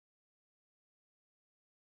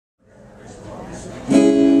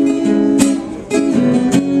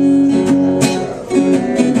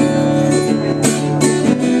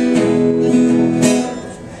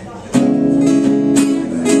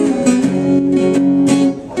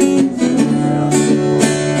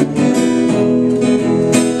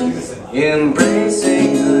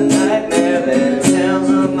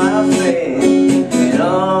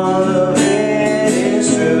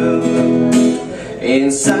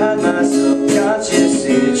inside my subconscious,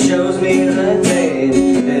 it shows me the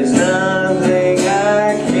pain. There's nothing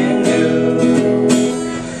I can do.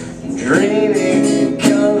 Dreaming in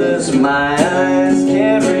colors my eyes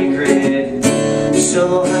can't recreate.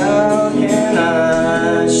 So how can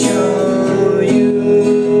I show you?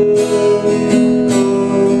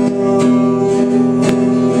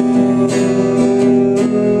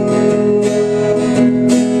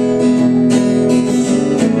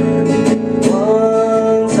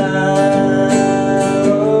 Once I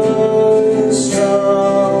was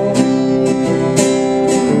strong,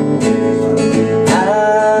 I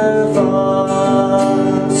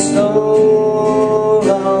fought so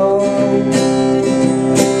long.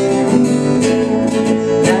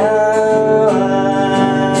 Now I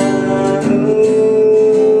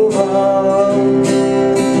move on,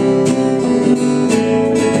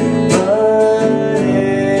 but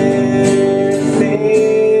it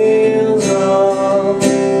feels wrong,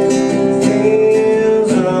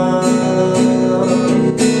 feels wrong.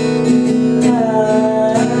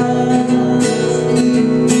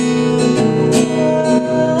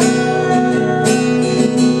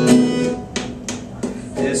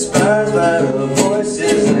 Despised by the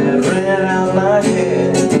voices that ran out my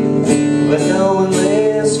head, but no one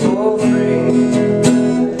lives for free.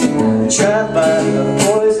 Trapped by the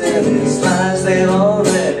poisonous lies they've all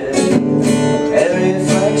read, a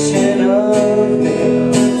reflection of me.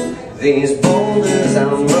 These boulders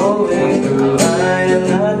I'm rolling through, I am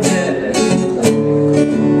not dead.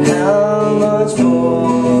 How much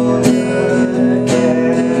more can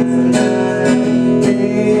I be?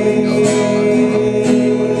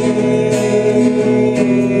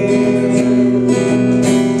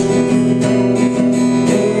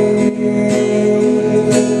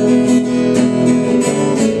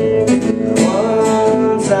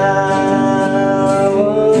 Once I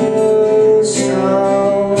was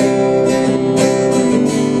strong,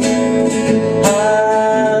 I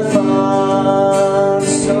fought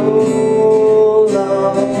so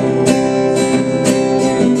long.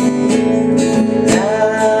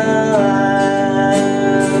 Now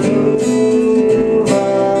I move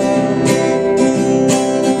on,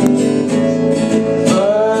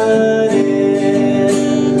 but it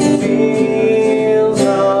feels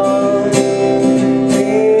wrong,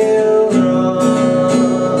 feels wrong.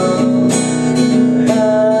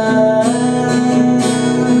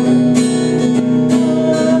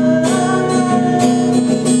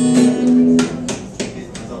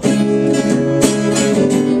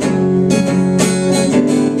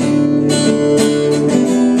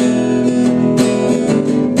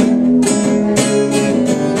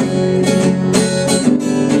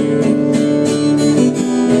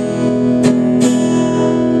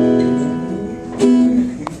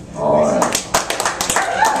 Alright.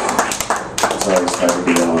 It's always fun to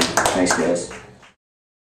be on. Thanks, guys.